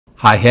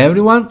Hi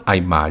everyone,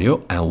 I'm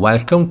Mario and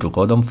welcome to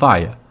Code on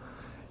Fire.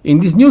 In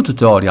this new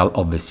tutorial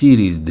of the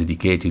series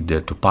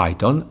dedicated to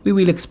Python, we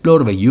will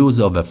explore the use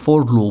of a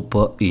for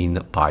loop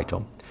in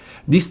Python.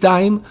 This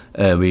time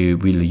we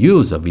will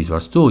use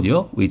Visual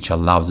Studio, which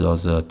allows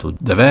us to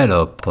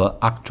develop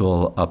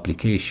actual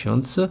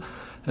applications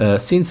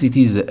since it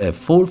is a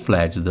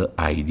full-fledged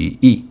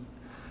IDE.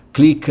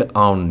 Click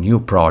on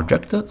New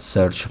Project,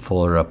 search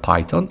for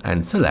Python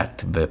and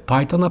select the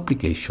Python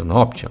application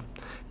option.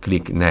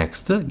 Click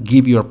Next,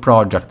 give your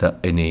project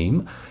a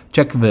name,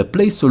 check the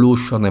Place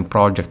Solution and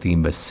Project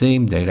in the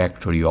same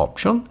directory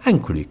option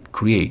and click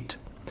Create.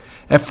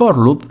 A for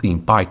loop in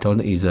Python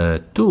is a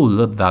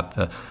tool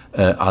that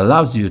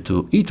allows you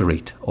to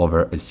iterate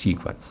over a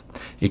sequence.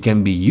 It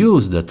can be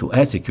used to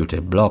execute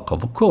a block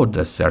of code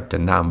a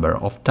certain number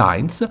of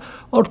times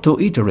or to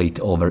iterate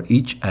over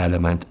each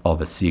element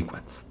of a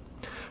sequence.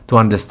 To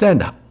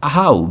understand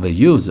how the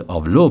use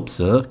of loops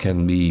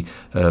can be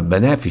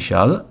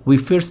beneficial, we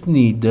first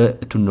need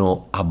to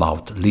know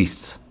about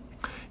lists.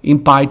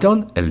 In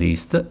Python, a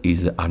list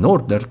is an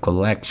ordered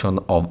collection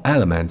of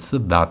elements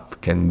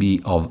that can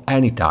be of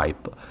any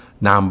type: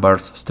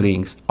 numbers,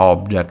 strings,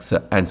 objects,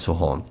 and so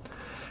on.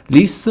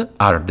 Lists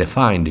are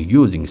defined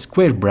using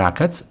square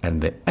brackets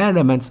and the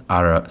elements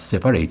are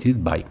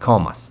separated by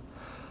commas.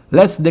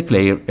 Let's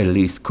declare a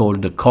list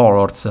called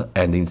colors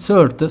and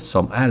insert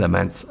some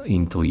elements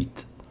into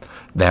it.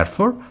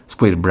 Therefore,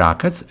 square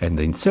brackets and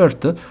insert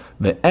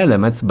the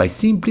elements by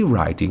simply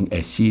writing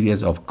a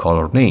series of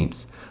color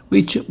names,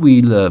 which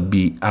will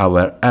be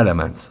our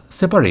elements,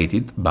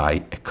 separated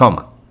by a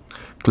comma.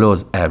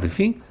 Close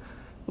everything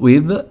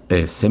with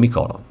a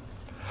semicolon.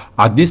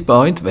 At this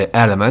point, the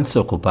elements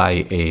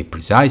occupy a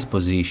precise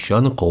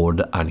position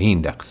called an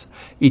index.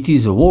 It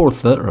is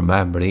worth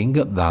remembering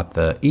that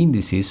the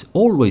indices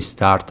always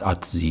start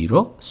at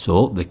 0,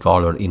 so the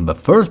color in the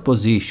first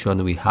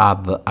position will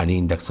have an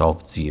index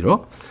of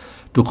 0.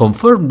 To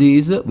confirm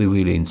this, we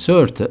will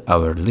insert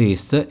our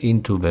list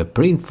into the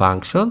print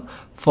function,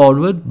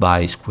 followed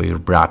by square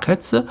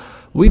brackets,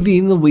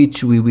 within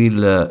which we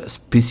will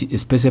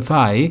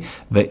specify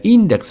the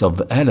index of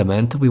the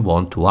element we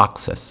want to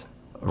access.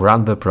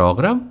 Run the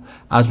program.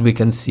 As we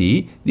can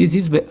see, this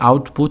is the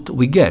output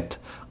we get,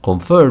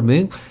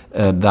 confirming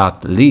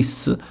that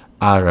lists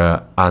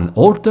are an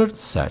ordered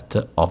set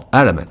of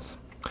elements.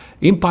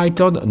 In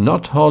Python,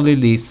 not only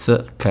lists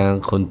can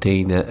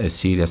contain a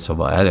series of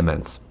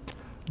elements.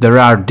 There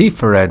are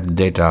different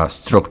data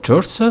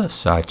structures,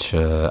 such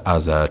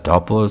as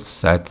tuples,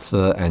 sets,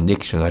 and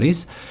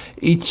dictionaries.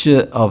 Each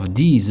of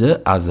these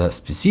has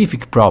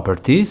specific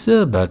properties,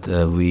 but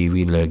we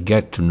will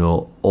get to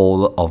know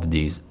all of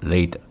these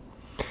later.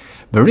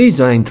 The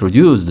reason I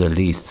introduced the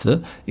lists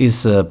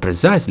is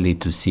precisely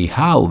to see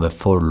how the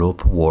for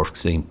loop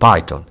works in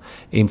Python.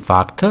 In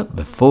fact,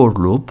 the for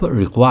loop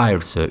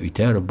requires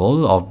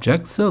iterable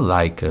objects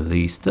like a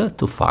list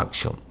to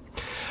function.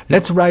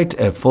 Let's write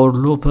a for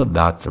loop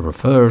that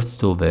refers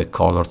to the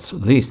colors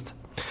list.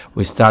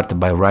 We start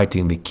by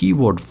writing the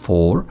keyword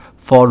for,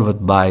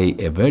 followed by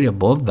a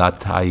variable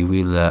that I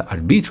will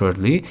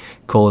arbitrarily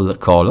call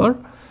color.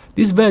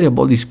 This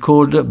variable is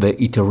called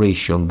the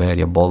iteration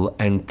variable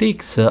and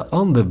takes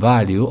on the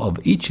value of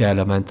each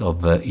element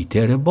of the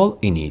iterable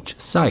in each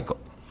cycle.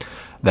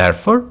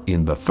 Therefore,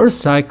 in the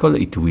first cycle,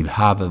 it will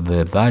have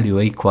the value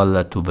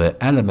equal to the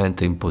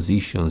element in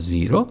position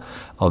 0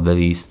 of the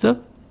list.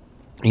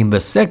 In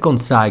the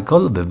second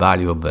cycle, the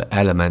value of the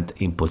element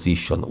in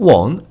position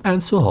 1,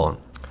 and so on.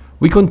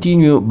 We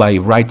continue by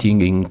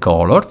writing in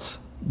colors.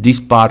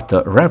 This part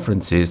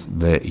references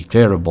the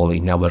iterable,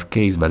 in our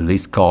case the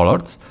list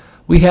colors.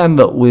 We end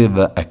with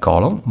a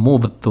colon,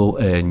 move to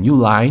a new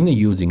line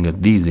using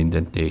this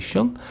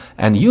indentation,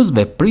 and use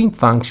the print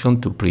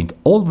function to print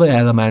all the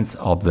elements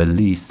of the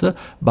list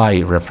by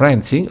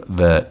referencing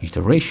the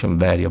iteration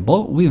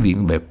variable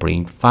within the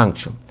print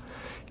function.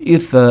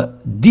 If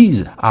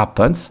this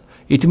happens,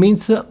 it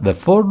means the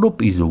for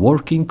loop is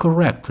working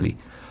correctly.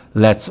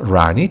 Let's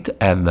run it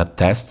and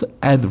test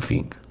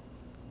everything.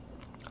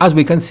 As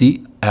we can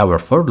see, our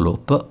for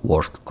loop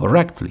works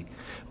correctly.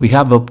 We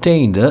have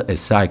obtained a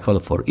cycle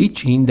for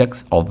each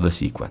index of the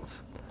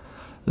sequence.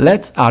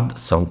 Let's add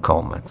some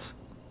comments.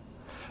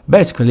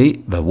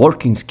 Basically, the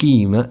working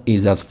scheme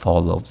is as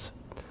follows.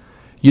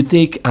 You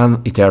take an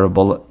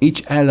iterable.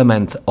 Each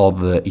element of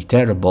the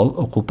iterable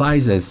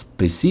occupies a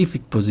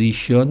specific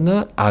position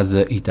as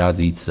it has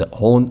its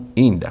own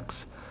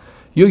index.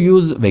 You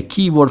use the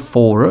keyword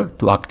for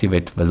to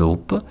activate the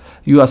loop.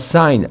 You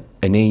assign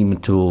a name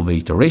to the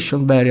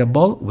iteration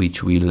variable,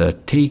 which will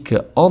take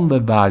on the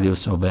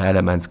values of the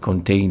elements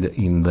contained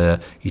in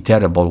the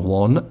iterable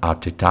one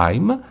at a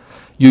time.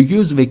 You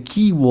use the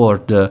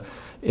keyword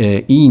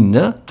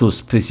in to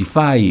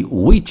specify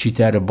which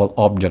iterable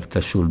object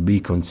should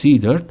be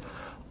considered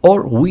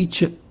or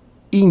which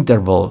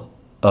interval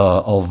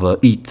of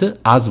it,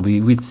 as we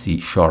will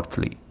see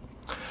shortly.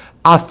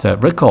 After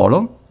the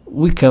colon,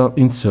 we can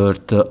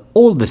insert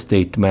all the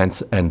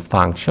statements and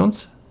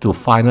functions to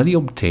finally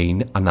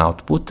obtain an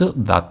output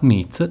that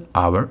meets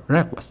our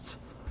requests.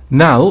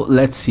 Now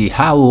let's see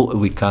how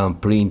we can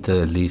print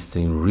a list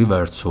in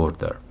reverse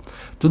order.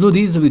 To do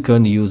this we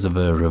can use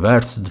the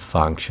reversed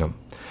function.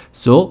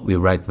 So we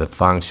write the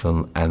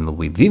function and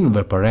within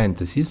the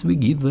parentheses we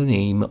give the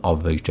name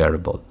of the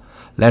variable.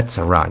 Let's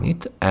run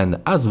it,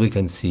 and as we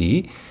can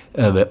see,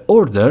 the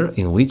order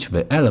in which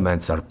the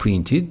elements are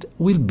printed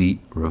will be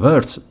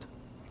reversed.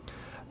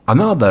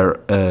 Another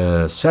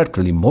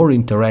certainly more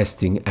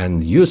interesting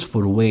and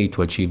useful way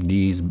to achieve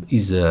this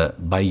is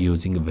by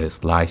using the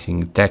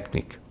slicing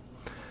technique.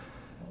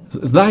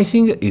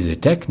 Slicing is a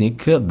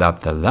technique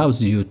that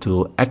allows you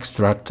to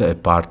extract a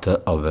part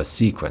of a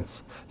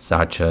sequence,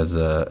 such as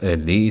a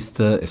list,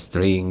 a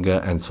string,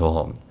 and so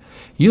on.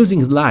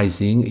 Using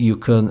slicing, you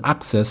can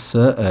access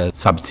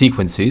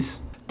subsequences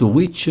to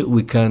which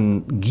we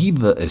can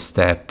give a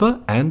step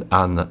and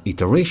an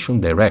iteration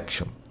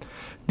direction.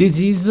 This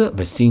is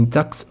the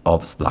syntax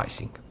of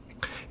slicing.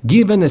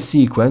 Given a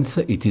sequence,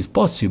 it is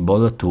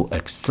possible to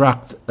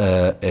extract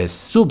a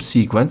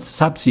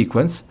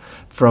subsequence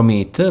from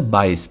it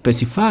by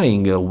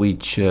specifying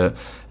which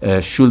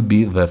should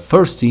be the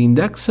first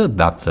index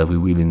that we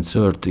will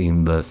insert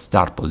in the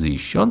start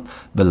position,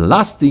 the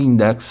last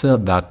index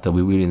that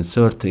we will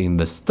insert in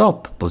the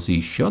stop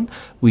position,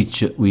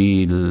 which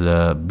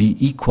will be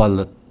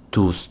equal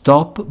to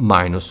stop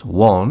minus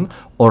 1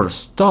 or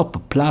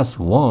stop plus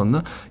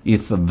 1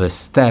 if the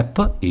step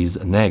is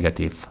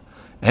negative.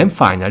 And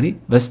finally,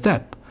 the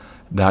step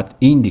that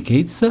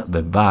indicates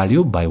the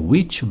value by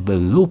which the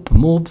loop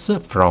moves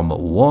from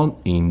one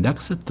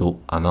index to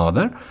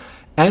another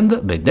and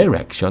the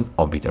direction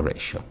of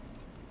iteration.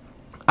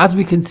 As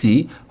we can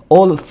see,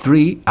 all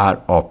three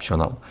are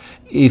optional.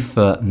 If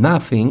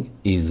nothing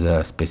is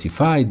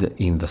specified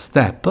in the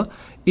step,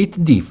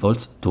 it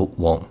defaults to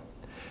 1.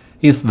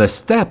 If the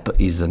step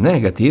is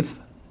negative,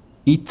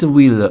 it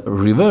will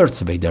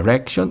reverse the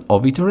direction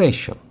of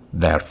iteration.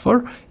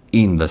 Therefore,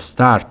 in the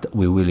start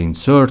we will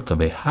insert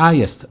the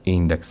highest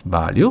index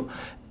value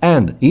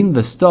and in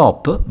the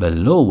stop the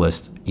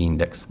lowest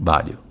index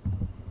value.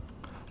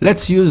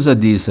 Let's use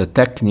this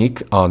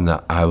technique on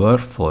our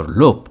for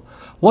loop.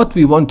 What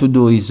we want to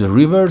do is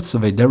reverse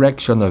the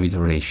direction of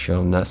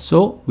iteration,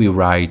 so we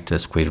write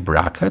square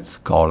brackets,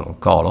 colon,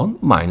 colon,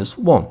 minus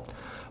 1.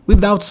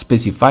 Without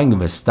specifying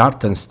the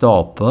start and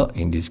stop,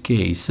 in this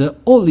case,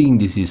 all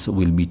indices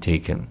will be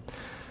taken.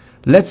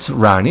 Let's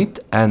run it,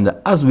 and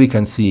as we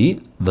can see,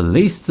 the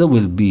list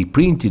will be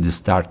printed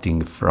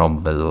starting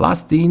from the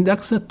last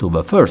index to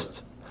the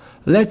first.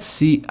 Let's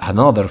see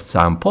another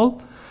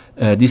sample.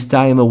 This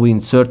time we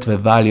insert the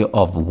value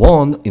of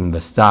 1 in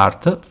the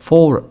start,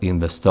 4 in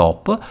the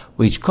stop,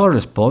 which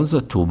corresponds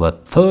to the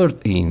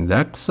third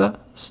index,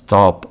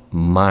 stop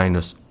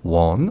minus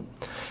 1,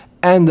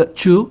 and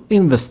 2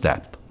 in the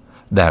step.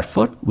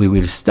 Therefore, we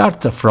will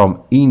start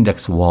from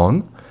index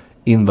 1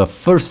 in the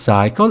first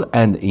cycle,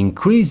 and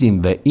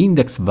increasing the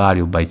index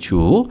value by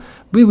 2,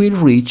 we will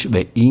reach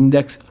the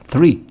index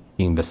 3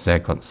 in the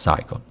second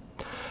cycle.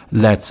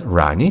 Let's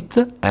run it,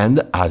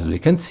 and as we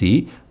can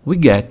see, we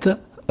get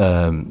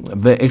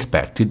the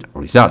expected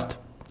result.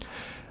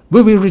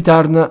 We will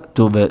return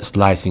to the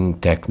slicing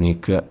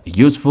technique,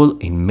 useful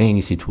in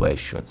many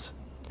situations.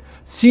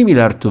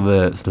 Similar to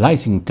the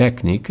slicing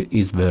technique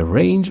is the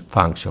range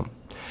function.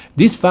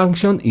 This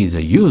function is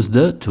used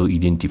to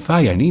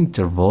identify an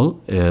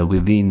interval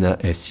within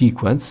a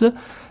sequence,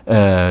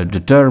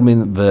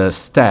 determine the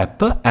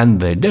step and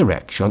the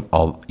direction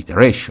of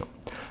iteration.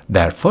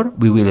 Therefore,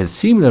 we will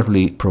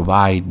similarly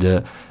provide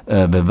the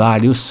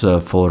values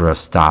for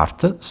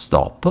start,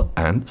 stop,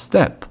 and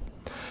step.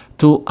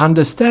 To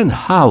understand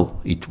how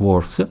it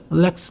works,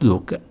 let's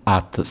look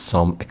at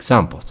some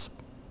examples.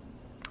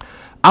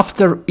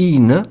 After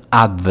in,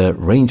 add the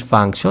range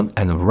function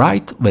and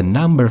write the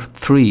number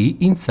 3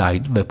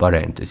 inside the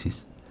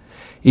parentheses.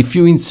 If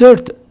you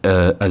insert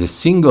as a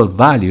single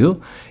value,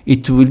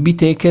 it will be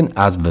taken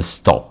as the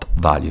stop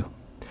value.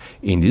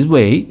 In this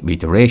way, the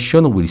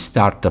iteration will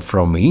start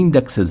from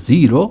index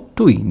 0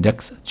 to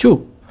index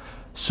 2.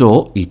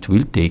 So it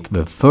will take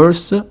the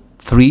first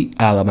 3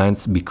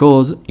 elements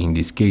because, in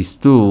this case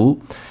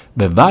too,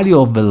 the value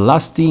of the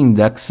last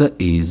index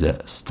is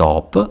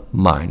stop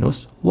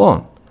minus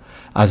 1.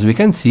 As we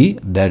can see,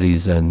 there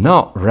is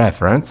no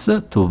reference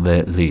to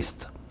the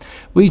list,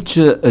 which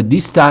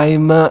this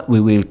time we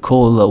will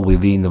call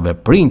within the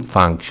print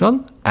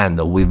function, and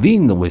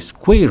within the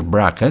square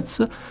brackets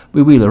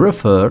we will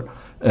refer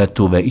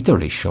to the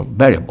iteration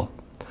variable.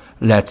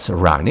 Let's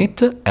run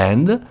it,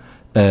 and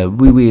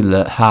we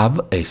will have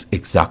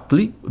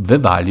exactly the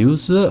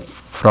values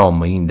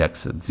from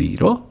index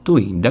 0 to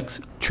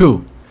index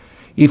 2.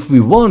 If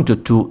we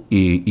want to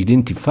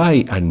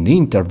identify an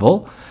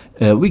interval,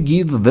 we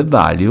give the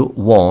value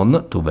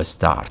 1 to the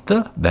start,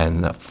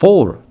 then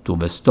 4 to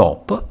the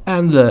stop,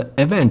 and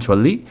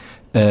eventually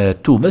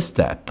to the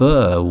step,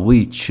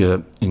 which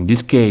in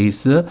this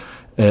case,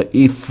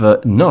 if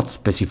not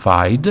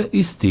specified,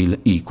 is still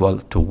equal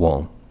to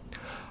 1.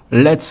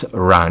 Let's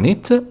run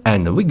it,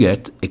 and we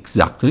get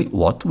exactly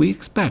what we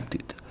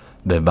expected,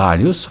 the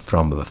values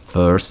from the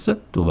first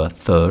to the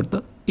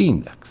third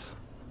index.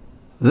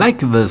 Like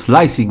the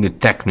slicing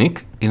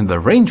technique, in the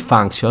range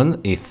function,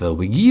 if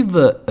we give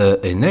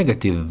a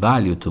negative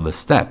value to the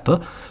step,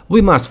 we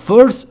must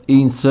first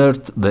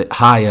insert the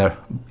higher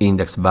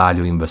index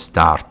value in the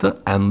start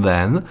and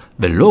then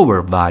the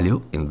lower value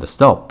in the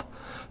stop.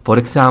 For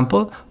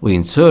example, we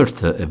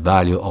insert a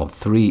value of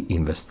 3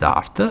 in the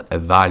start, a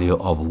value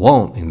of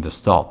 1 in the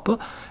stop,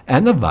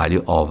 and a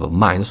value of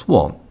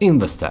 -1 in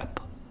the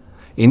step.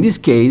 In this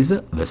case,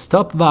 the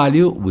stop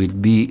value will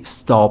be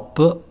stop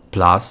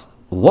plus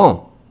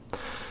 1.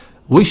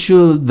 We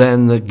should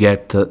then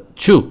get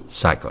 2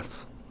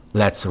 cycles.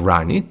 Let's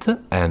run it,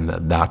 and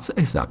that's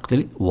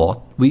exactly what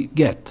we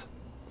get.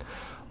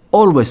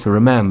 Always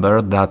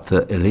remember that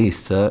a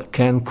list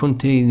can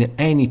contain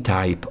any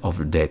type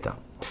of data.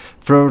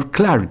 For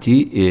clarity,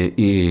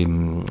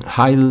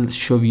 I'll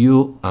show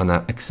you an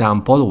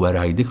example where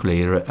I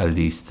declare a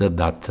list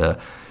that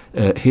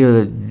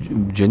he'll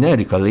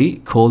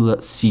generically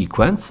call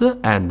sequence,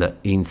 and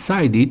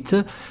inside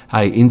it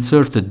I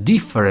insert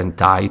different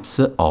types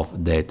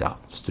of data,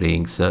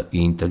 strings,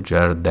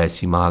 integer,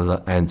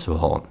 decimal, and so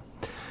on.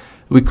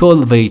 We call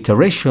the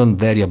iteration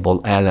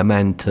variable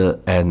element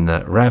and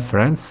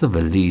reference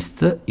the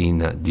list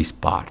in this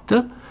part.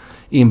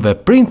 In the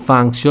print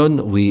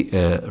function, we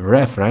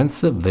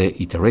reference the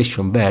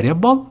iteration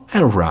variable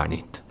and run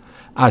it.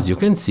 As you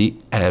can see,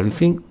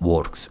 everything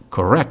works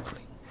correctly.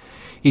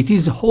 It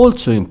is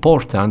also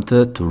important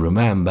to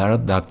remember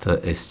that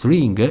a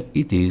string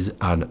it is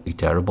an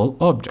iterable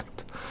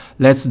object.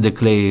 Let's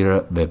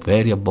declare the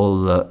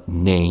variable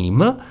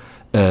name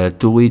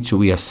to which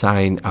we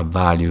assign a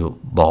value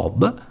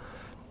Bob,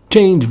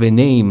 change the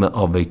name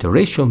of the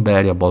iteration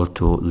variable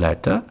to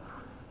letter,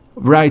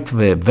 write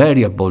the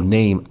variable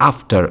name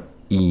after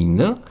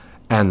in,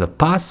 and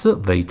pass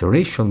the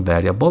iteration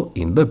variable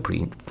in the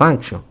print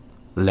function.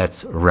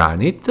 Let's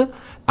run it.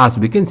 As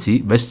we can see,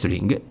 the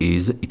string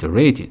is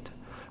iterated,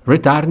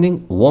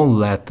 returning 1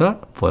 letter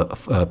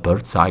per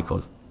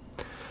cycle.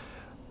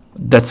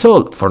 That's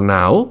all for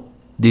now.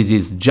 This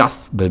is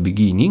just the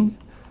beginning.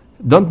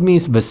 Don't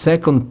miss the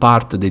second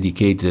part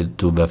dedicated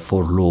to the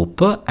for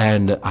loop,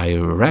 and I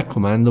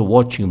recommend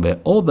watching the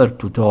other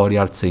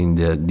tutorials in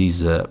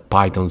this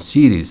Python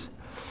series.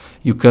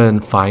 You can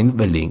find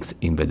the links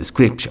in the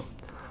description.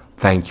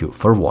 Thank you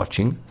for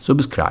watching.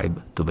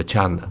 Subscribe to the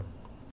channel.